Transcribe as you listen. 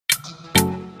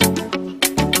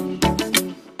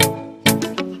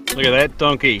Look at that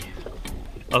donkey.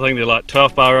 I think they're like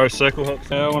 12 bar row circle hooks.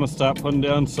 Now I want to start putting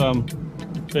down some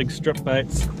big strip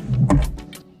baits.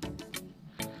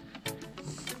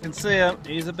 You can see him,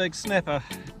 he's a big snapper.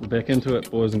 We're back into it,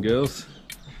 boys and girls.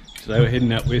 Today we're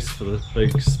heading out west for the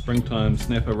big springtime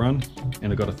snapper run,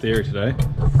 and I got a theory today.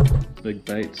 Big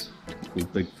baits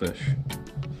called big fish.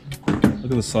 Look at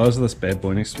the size of this bad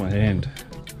boy next to my hand.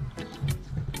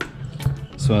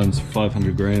 This one's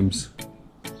 500 grams.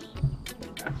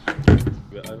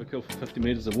 We're overkill for 50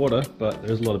 metres of water, but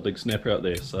there's a lot of big snapper out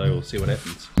there, so we'll see what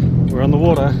happens. We're on the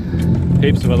water.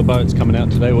 Heaps of other boats coming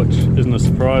out today, which isn't a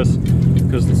surprise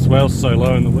because the swell's so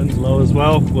low and the wind's low as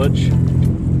well, which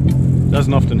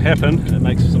doesn't often happen. It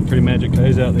makes some pretty magic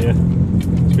days out there,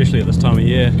 especially at this time of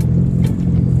year.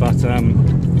 But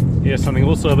yeah, something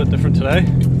also a bit different today.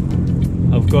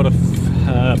 I've got a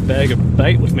bag of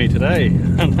bait with me today.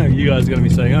 I know you guys are going to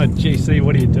be saying, oh GC,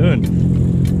 what are you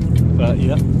doing? But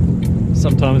yeah,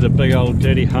 sometimes a big old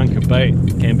dirty hunk of bait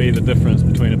can be the difference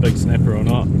between a big snapper or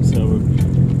not. So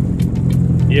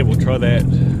yeah, we'll try that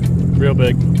real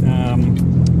big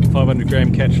 500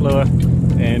 gram catch lure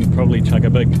and probably chuck a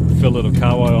big fillet of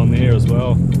kahawai on there as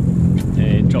well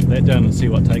and drop that down and see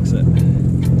what takes it.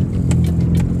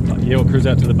 But yeah, we'll cruise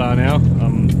out to the bar now.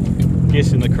 I'm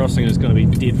guessing the crossing is going to be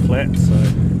dead flat, so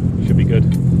should be good.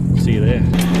 See you there.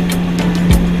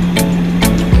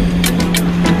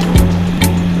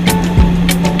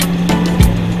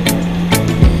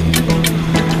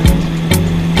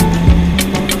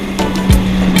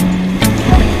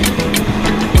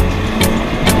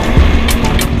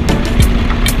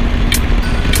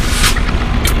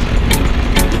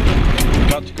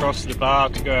 Across the bar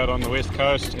to go out on the west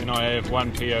coast, and I have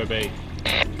one POB.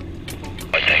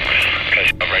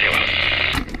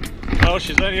 Well,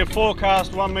 she's only a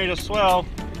forecast 1 metre swell,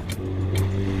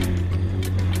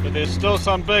 but there's still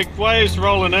some big waves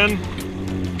rolling in.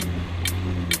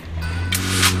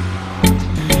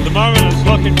 At the moment it's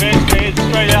looking best to head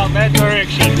straight out that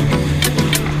direction.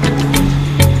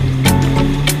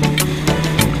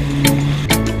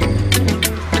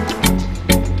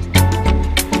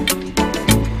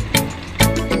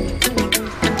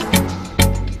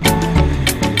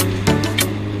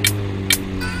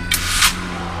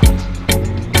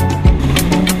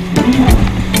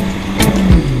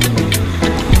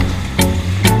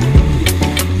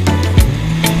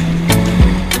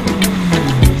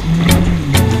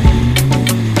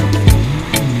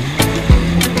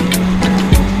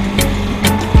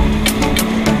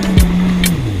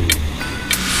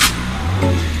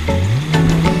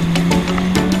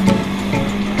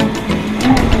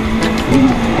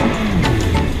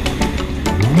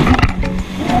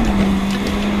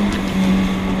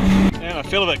 I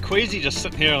feel a bit queasy just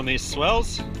sitting here on these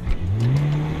swells.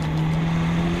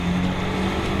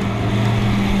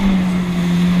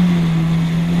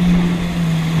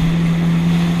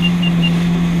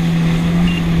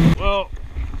 Well,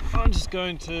 I'm just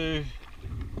going to...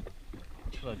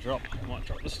 Should I drop? I might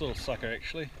drop this little sucker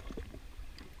actually.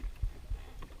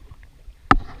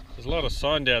 There's a lot of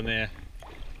sign down there,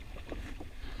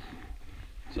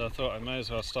 so I thought I may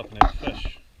as well stop and have a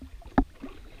fish.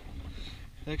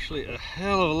 Actually a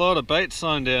hell of a lot of bait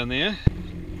sign down there.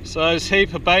 So there's a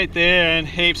heap of bait there and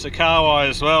heaps of kahawai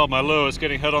as well. My lure is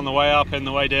getting hit on the way up and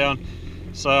the way down.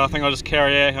 So I think I'll just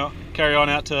carry on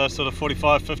out to sort of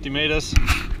 45-50 metres.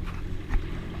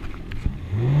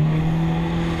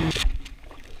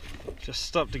 Just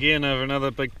stopped again over another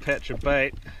big patch of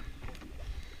bait.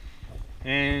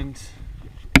 And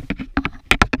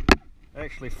I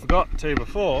actually forgot to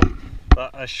before,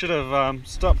 but I should have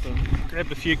stopped and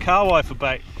grabbed a few kahawai for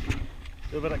bait.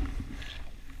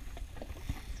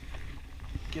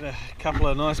 Get a couple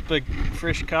of nice big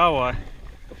fresh kahawai,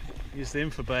 use them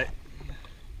for bait.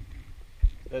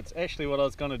 That's actually what I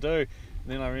was going to do, and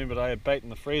then I remembered I had bait in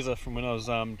the freezer from when I was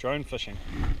drone fishing,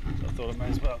 so I thought I may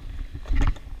as well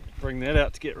bring that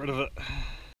out to get rid of it.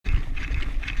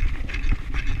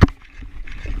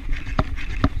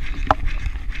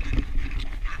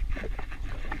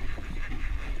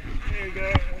 There we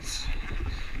go, that's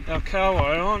our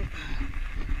kahawai on.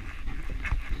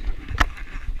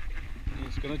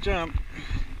 He's going to jump.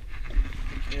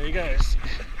 There he goes.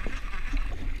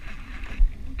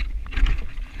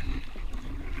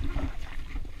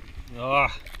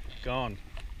 Ah, gone.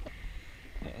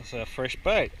 That's our fresh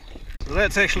bait. So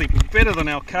that's actually better than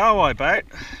our kahawai bait.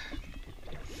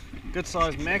 Good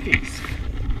sized mackies.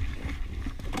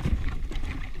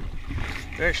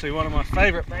 They're actually one of my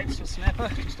favourite baits for snapper,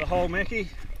 just a whole mackie.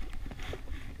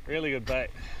 Really good bait.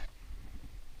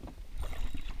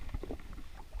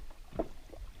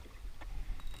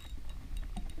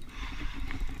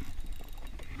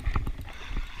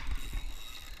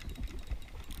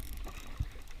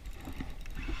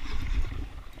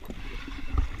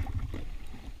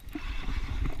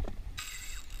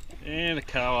 And a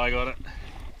cow, I got it.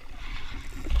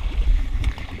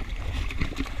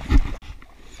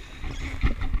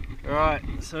 Right,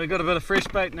 so we've got a bit of fresh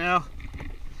bait now.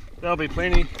 There'll be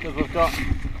plenty because we've got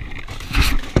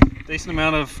a decent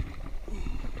amount of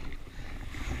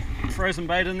frozen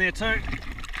bait in there too. And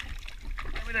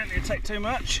we don't need to take too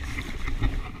much.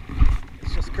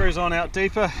 Let's just cruise on out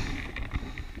deeper.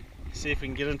 See if we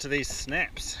can get into these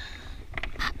snaps.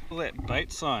 Look at that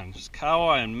bait sign, just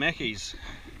kawai and mackies.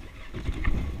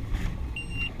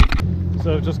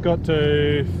 So I've just got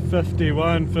to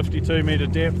 51, 52 metre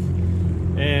depth,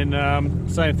 and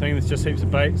same thing, there's just heaps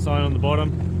of bait sign on the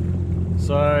bottom.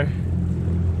 So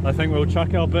I think we'll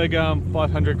chuck our big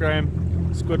 500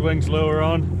 gram squid wings lure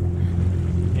on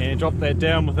and drop that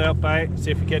down without bait,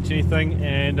 see if we catch anything,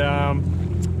 and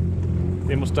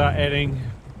then we'll start adding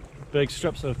big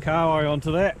strips of kawai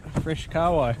onto that, fresh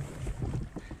kawai,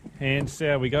 and see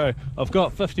how we go. I've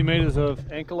got 50 metres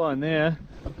of anchor line there,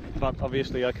 but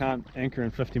obviously I can't anchor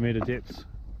in 50 metre depths.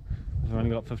 I've only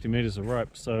got 50 metres of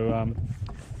rope, so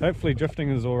hopefully drifting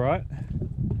is alright.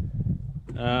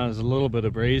 There's a little bit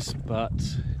of breeze, but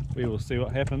we will see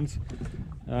what happens.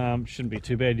 Shouldn't be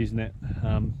too bad using that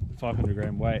 500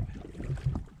 gram weight.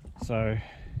 So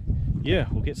yeah,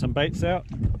 we'll get some baits out,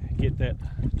 get that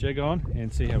jig on,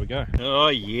 and see how we go. Oh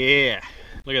yeah,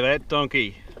 look at that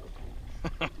donkey.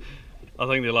 I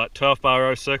think they're like 12 bar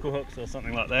row circle hooks or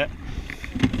something like that.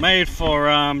 Made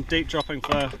for deep dropping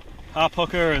for harp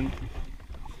hooker and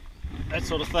that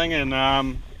sort of thing,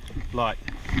 and like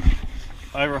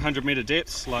over 100 metre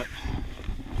depths, like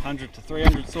 100 to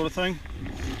 300 sort of thing.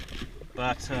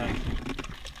 But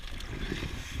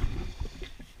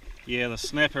yeah, the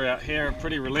snapper out here are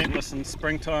pretty relentless in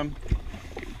springtime.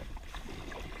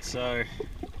 So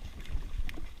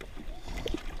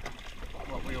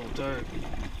what we all do,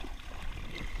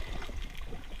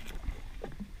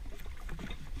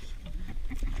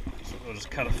 so we'll just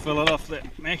cut a fillet off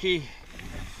that mackie,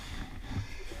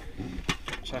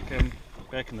 chuck him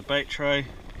back in the bait tray.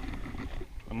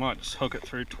 I might just hook it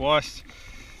through twice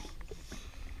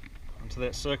onto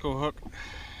that circle hook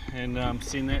and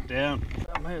send that down.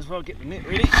 I may as well get the net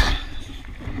ready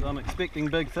because I'm expecting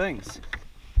big things.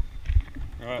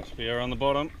 Right, we are on the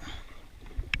bottom.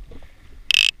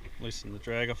 Loosen the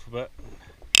drag off a bit.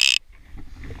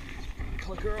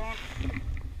 Clicker on.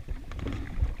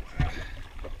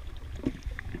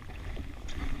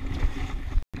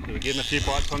 We're getting a few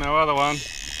bites on our other one.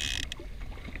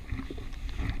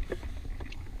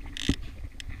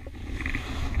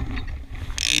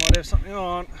 We might have something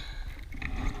on.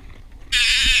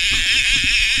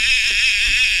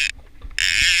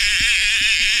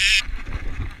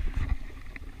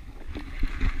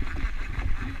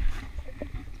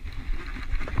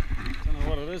 Don't know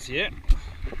what it is yet.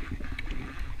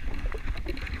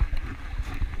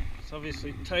 It's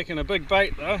obviously taken a big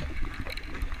bait though.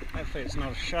 Hopefully it's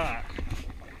not a shark.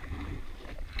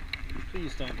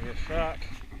 Please don't be a shark.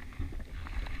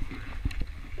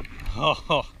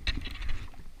 Oh,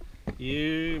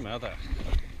 you mother.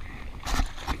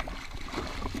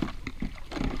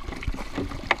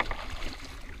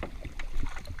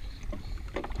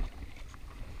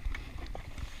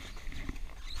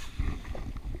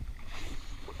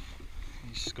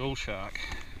 You school shark.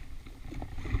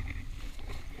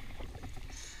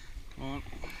 Come on,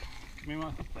 give me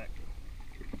my hook back.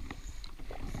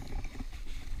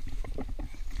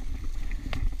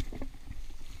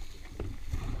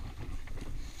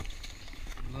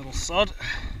 Little sod.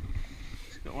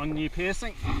 It's got one new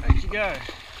piercing. Back you go.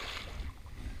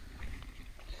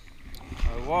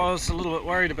 I was a little bit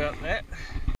worried about that,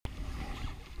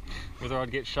 whether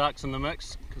I'd get sharks in the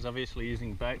mix, because obviously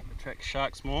using bait attracts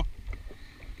sharks more.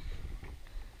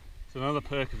 It's another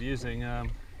perk of using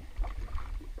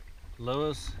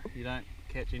lures, you don't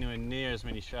catch anywhere near as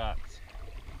many sharks.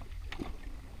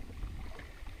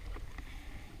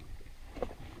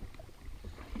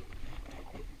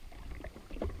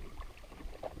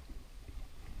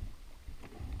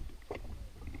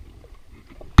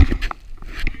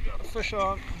 Got a fish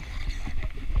on.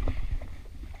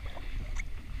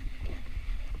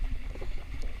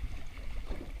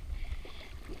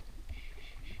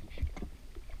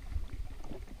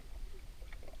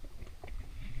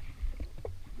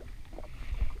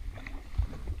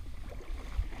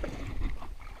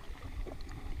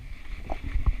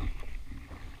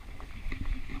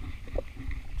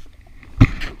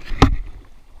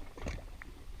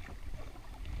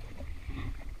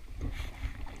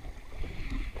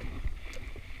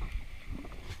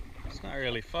 Not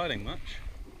really fighting much.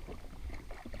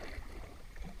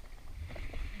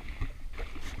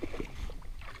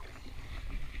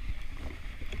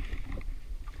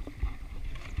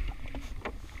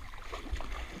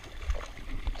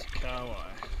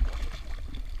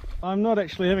 I'm not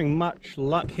actually having much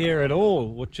luck here at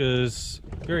all, which is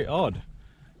very odd.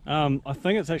 I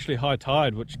think it's actually high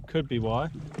tide, which could be why.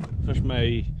 Fish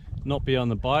may not be on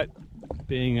the bite,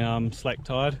 being slack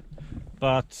tide.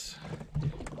 But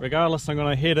regardless, I'm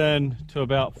going to head in to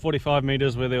about 45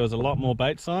 meters where there was a lot more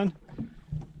bait sign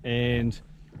and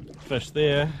fish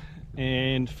there,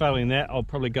 and failing that I'll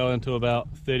probably go into about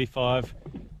 35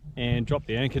 and drop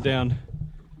the anchor down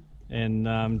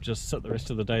and just sit the rest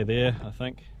of the day there, I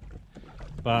think.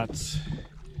 But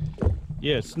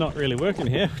yeah, it's not really working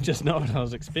here, which is not what I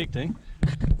was expecting,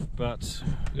 but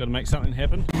we've got to make something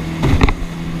happen.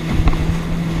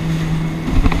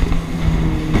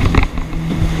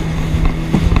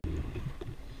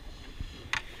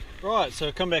 Right,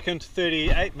 so come back into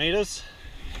 38 meters.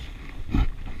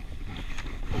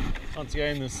 Once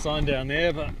again, there's a sign down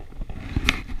there, but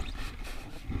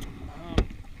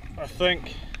I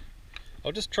think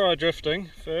I'll just try drifting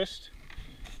first,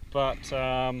 but it's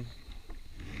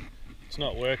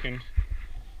not working.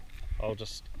 I'll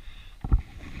just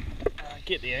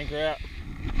get the anchor out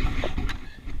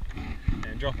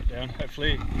and drop it down.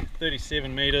 Hopefully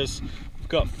 37 meters. We've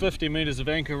got 50 meters of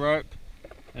anchor rope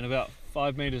and about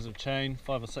 5 meters of chain,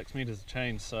 5 or 6 meters of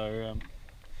chain, so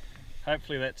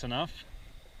hopefully that's enough,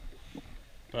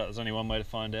 but there's only one way to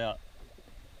find out.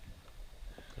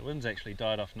 The wind's actually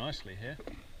died off nicely here.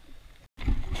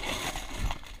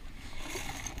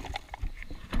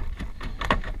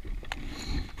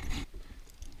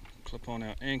 Clip on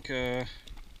our anchor.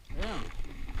 Yeah.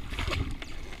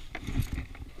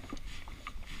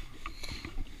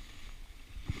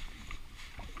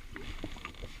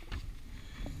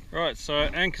 Right, so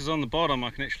anchor's on the bottom, I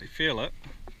can actually feel it.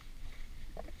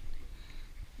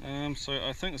 So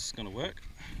I think this is going to work.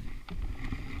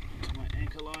 To my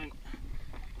anchor line.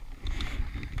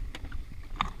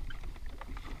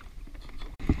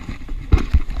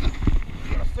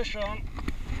 Got a fish on.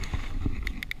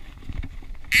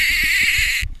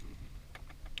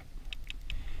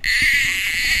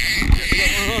 We got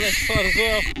one on that side as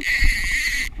well.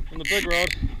 On the big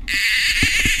rod.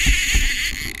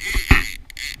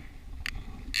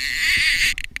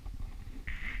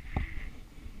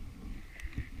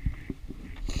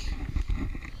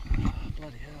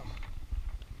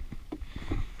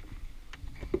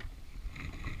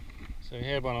 So he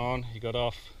had one on, he got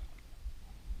off,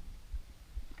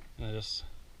 and I just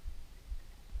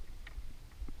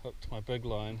hooked my big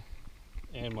line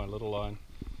and my little line.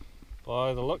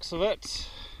 By the looks of it,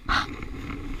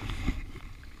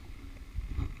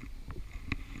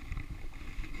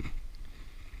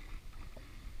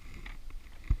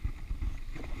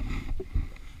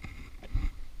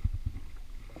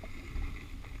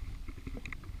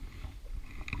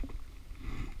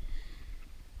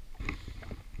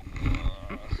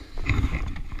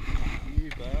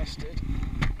 bastard.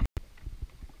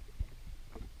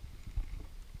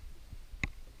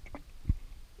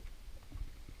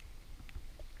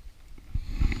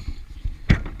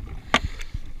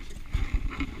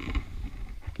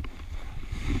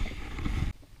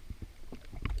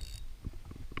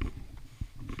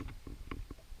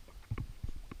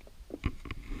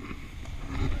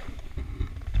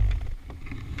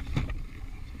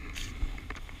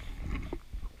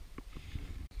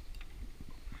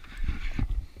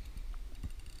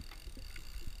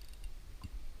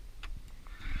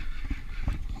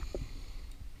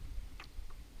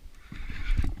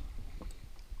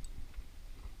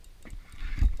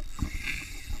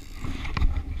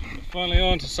 Finally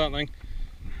on to something.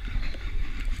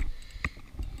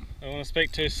 I don't want to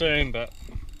speak too soon, but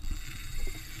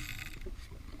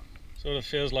sort of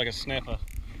feels like a snapper.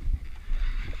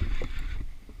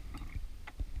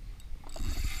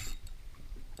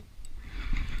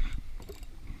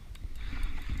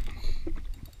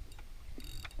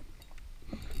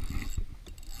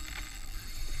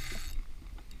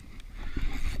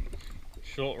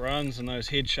 Short runs and those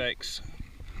head shakes.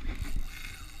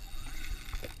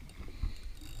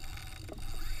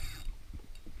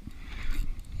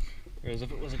 Whereas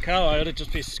if it was a colour, it'd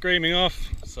just be screaming off,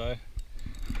 so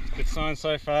good sign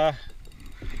so far.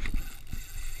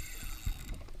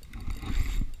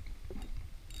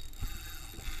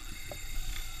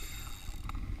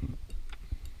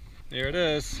 There it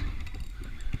is.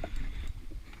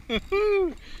 It's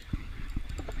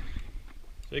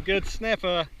a good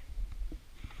snapper.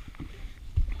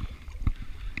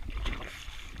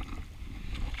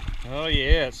 Oh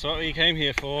yeah, it's what we came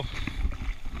here for.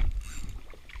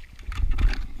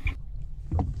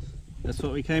 That's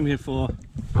what we came here for.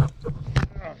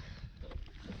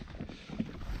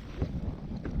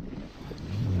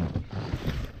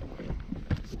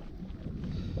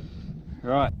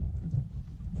 Right,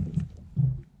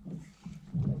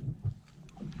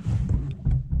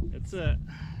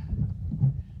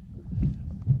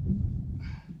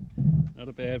 Not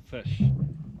a bad fish.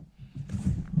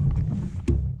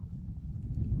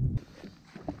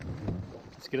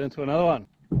 Let's get into another one.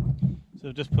 So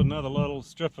I've just put another little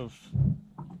strip of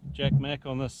Jack Mac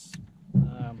on this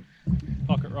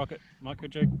pocket rocket micro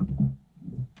jig.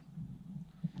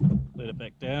 Let it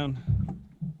back down.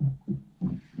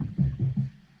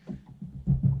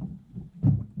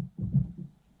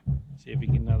 See if we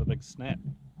can get another big snap.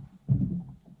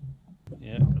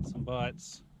 Yeah, got some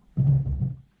bites.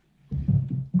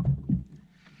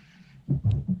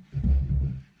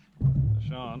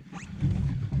 Fish on.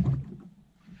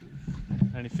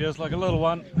 And he feels like a little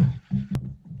one.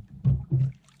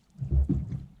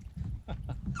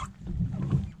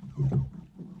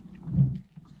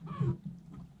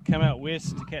 Come out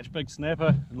west to catch big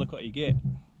snapper and look what you get.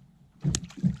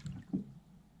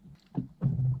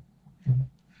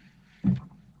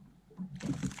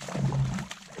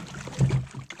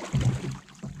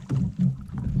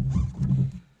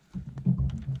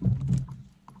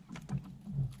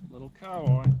 Little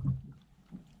kahawai.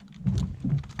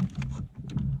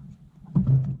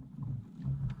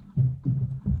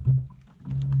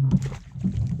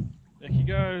 There he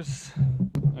goes.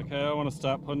 Okay, I want to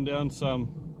start putting down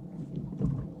some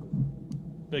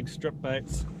big strip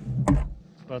baits,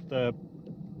 but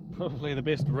probably the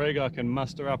best rig I can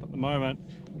muster up at the moment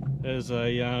is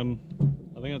a I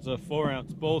think it's a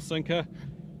 4-ounce ball sinker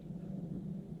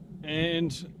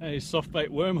and a soft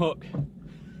bait worm hook.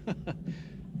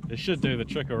 It should do the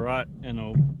trick alright, and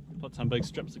I'll put some big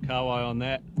strips of kahawai on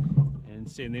that and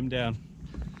send them down.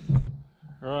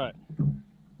 Right,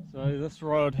 so this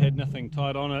rod had nothing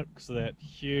tied on it because of that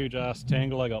huge ass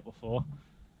tangle I got before.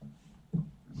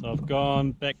 So I've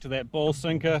gone back to that ball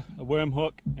sinker, a worm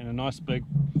hook, and a nice big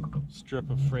strip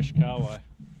of fresh kahawai.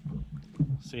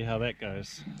 See how that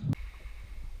goes.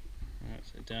 Alright,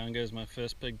 so down goes my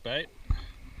first big bait.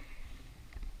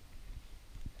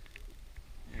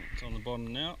 It's on the bottom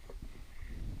now.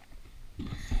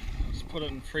 Just put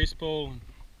it in free spool and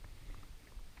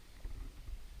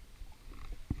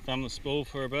thumb the spool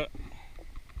for a bit.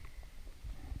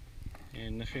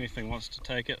 And if anything wants to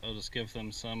take it, I'll just give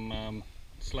them some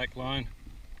slack line.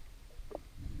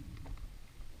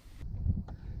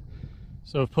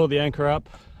 So I've pulled the anchor up.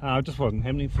 It just wasn't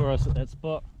happening for us at that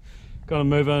spot. Got to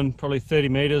move in probably 30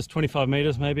 meters, 25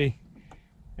 meters maybe,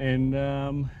 and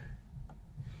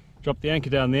drop the anchor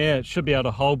down there. It should be able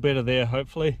to hold better there,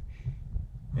 hopefully,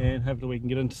 and hopefully we can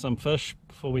get into some fish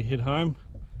before we head home.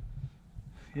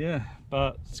 Yeah,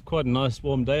 but it's quite a nice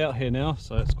warm day out here now,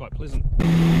 so it's quite pleasant.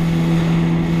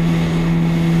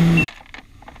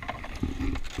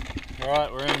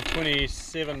 Alright, we're in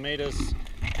 27 meters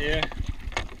here.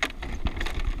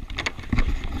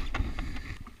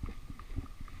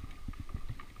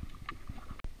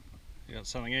 We got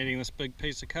something eating this big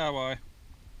piece of kahawai.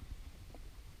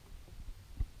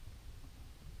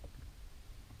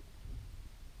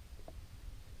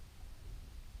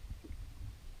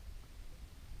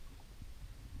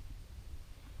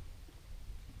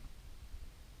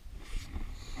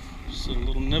 Just sort of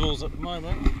little nibbles at the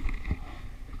moment.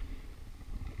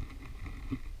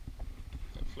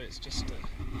 Hopefully it's just a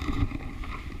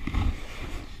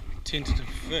tentative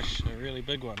fish, a really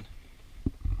big one.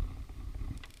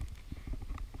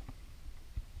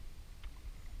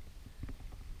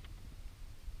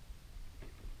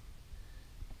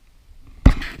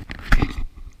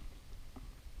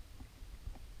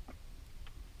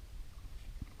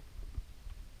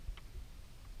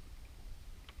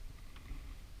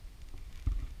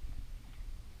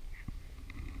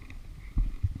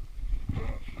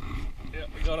 Yeah,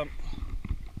 we got him.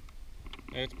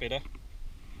 That's better.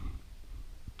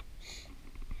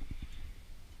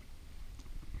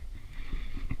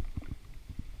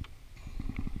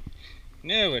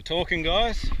 Now we're talking,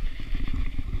 guys.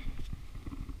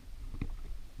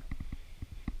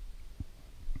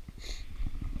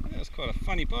 That's quite a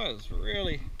funny bite. It's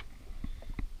really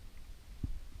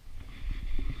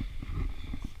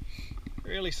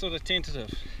sort of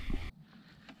tentative.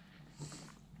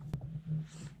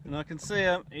 And I can see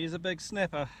him, he's a big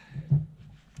snapper.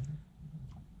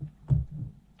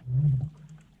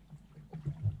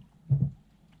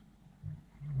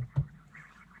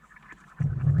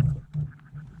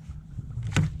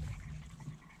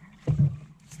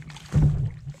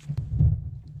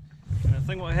 And I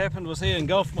think what happened was he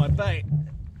engulfed my bait,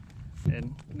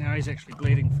 and now he's actually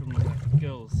bleeding from the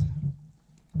gills.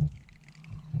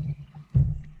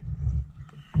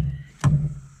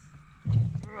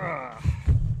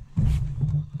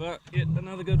 But yet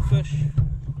another good fish.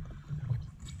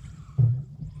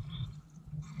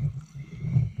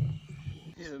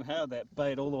 He inhaled that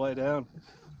bait all the way down.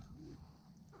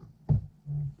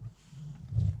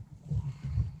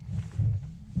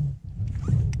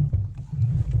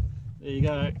 There you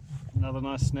go, another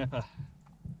nice snapper.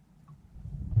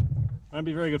 Won't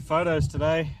be very good photos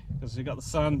today because we've got the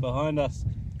sun behind us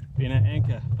being our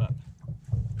anchor, but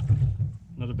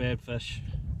not a bad fish.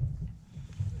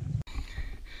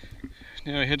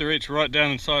 Now we had to reach right down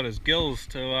inside his gills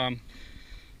to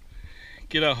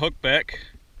get our hook back,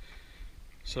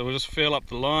 so we'll just feel up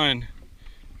the line,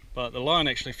 but the line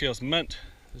actually feels mint.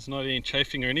 There's not any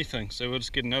chafing or anything, so we'll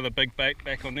just get another big bait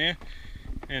back on there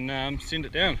and send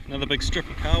it down. Another big strip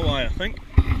of kahawai, I think.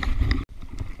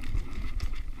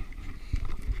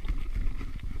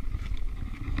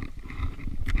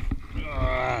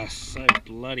 Ah, so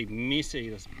bloody messy,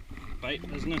 this bait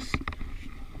business.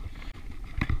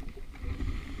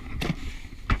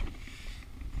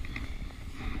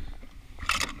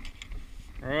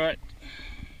 Alright.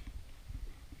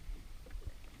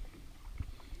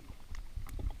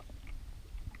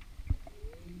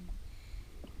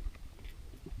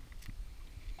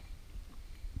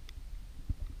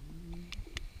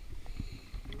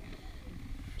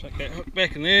 Chuck that hook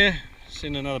back in there,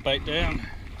 send another bait down.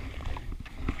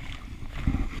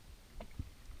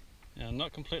 Now I'm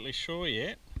not completely sure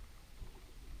yet,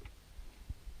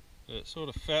 but it sort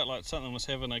of felt like something was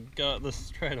having a go at this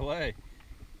straight away.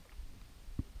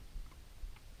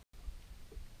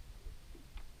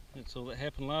 That's all that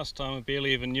happened last time. I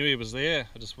barely even knew he was there.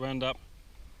 I just wound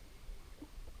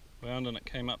and it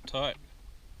came up tight.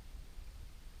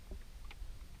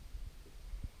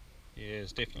 Yeah,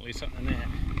 there's definitely something there.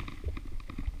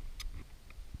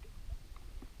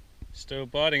 Still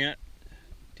biting it.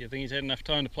 Do you think he's had enough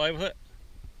time to play with it?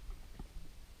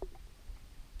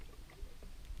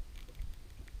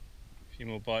 A few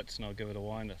more bites and I'll give it a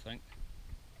wind, I think.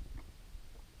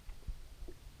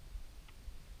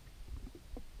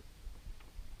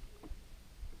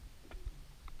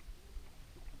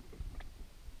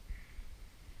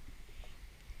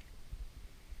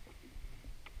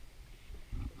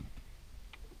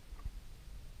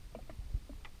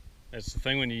 That's the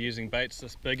thing when you're using baits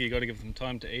this big, you got to give them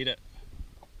time to eat it.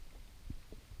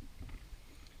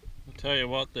 I'll tell you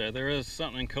what though, there is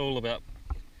something cool about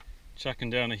chucking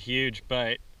down a huge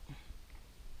bait,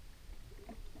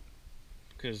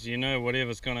 because you know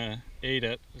whatever's going to eat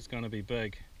it is going to be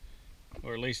big,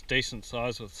 or at least decent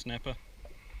size with snapper.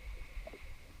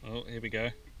 Oh, here we go.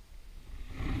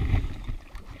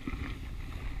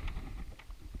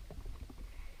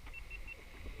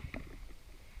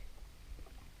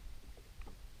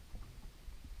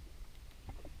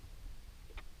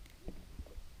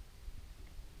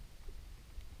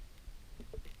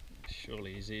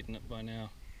 Surely he's eaten it by now.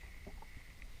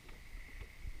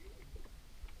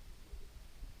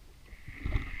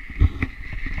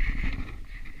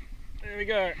 There we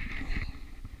go.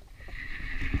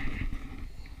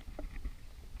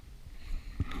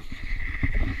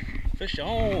 Fish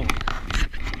on!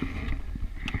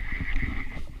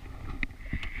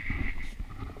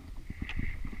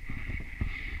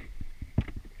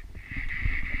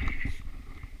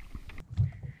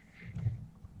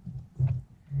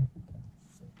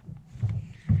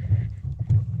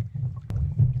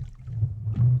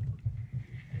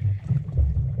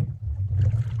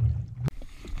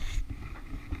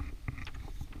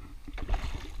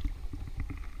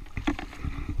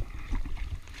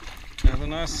 Another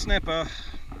nice snapper.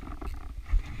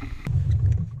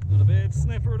 Not a bad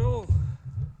snapper at all.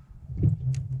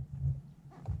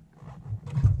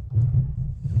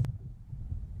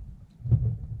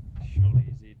 Surely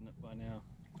he's eaten it by now.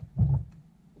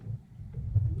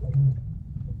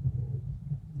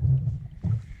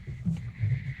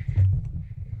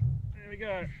 There we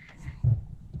go.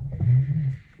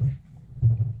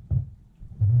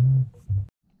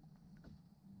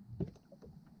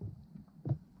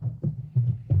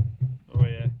 Oh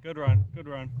yeah, good run, good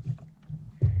run.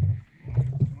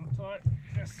 Come on tight,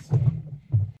 yes.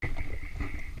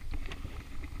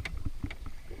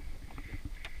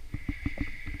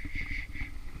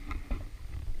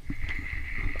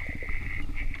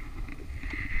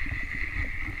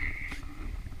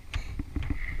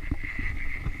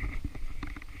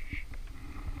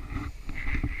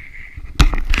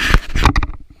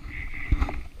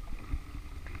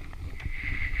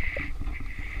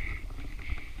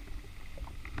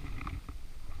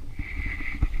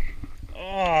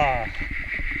 Oh.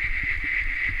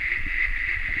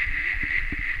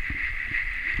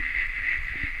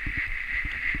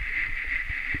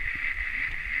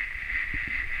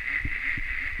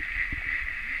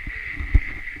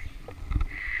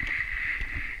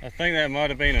 I think that might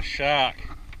have been a shark.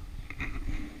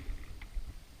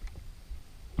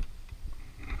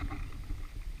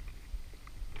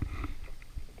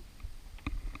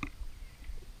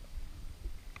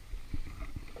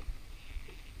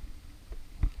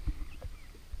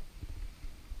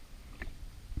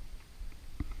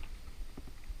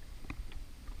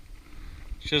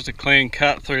 Just a clean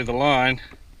cut through the line.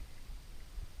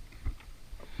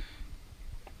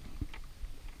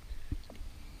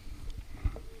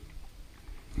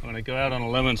 I'm going to go out on a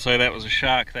limb and say that was a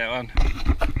shark, that one.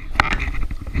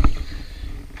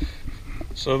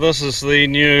 So this is the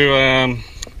new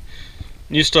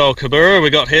style Kibera we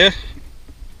got here.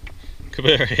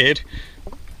 Kibera head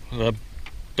with a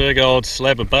big old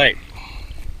slab of bait.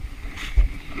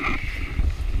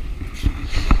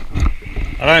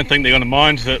 I don't think they're going to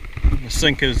mind that the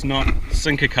sinker's not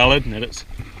sinker coloured and that it's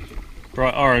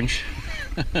bright orange.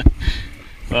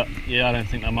 But yeah, I don't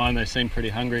think they mind, they seem pretty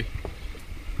hungry.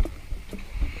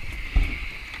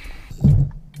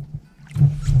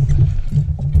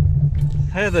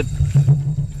 Here the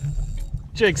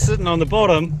jig sitting on the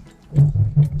bottom.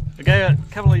 I gave it a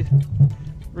couple of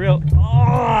real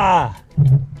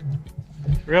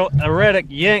erratic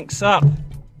yanks up.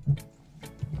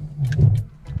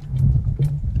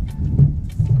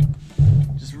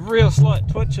 Just real slight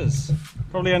twitches.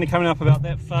 Probably only coming up about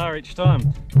that far each time.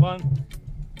 One,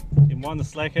 then one the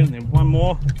slacker, and then one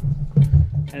more,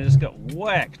 and it just got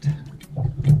whacked.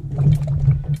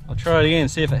 I'll try it again,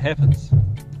 see if it happens.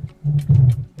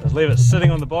 Just leave it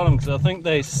sitting on the bottom because I think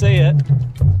they see it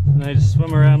and they just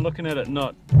swim around looking at it,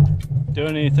 not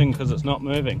doing anything because it's not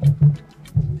moving.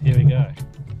 Here we go.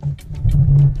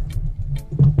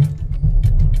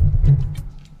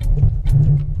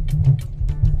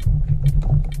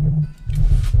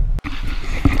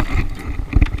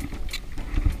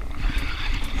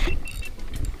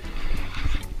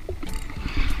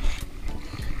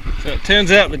 So it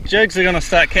turns out the jigs are going to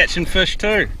start catching fish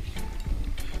too.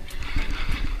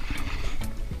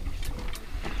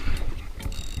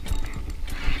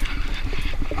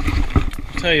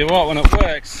 Tell you what, when it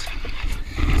works,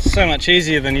 it's so much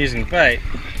easier than using bait.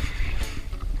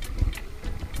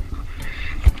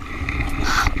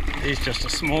 He's just a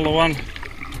smaller one.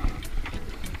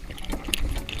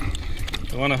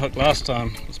 The one I hooked last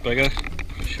time was bigger,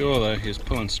 for sure though, he was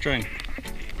pulling string.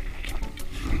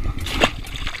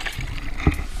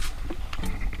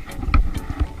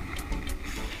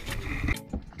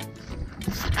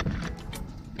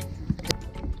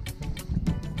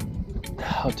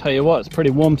 I'll tell you what, it's pretty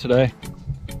warm today.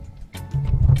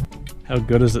 How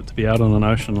good is it to be out on an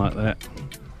ocean like that?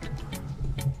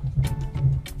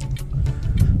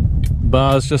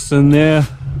 Bar's just in there.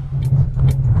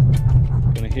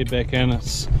 Gonna head back in.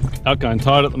 It's outgoing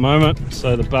tide at the moment,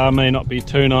 so the bar may not be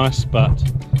too nice, but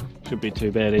shouldn't be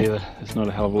too bad either. There's not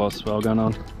a hell of a lot of swell going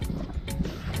on.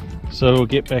 So we'll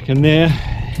get back in there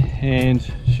and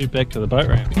shoot back to the boat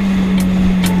ramp.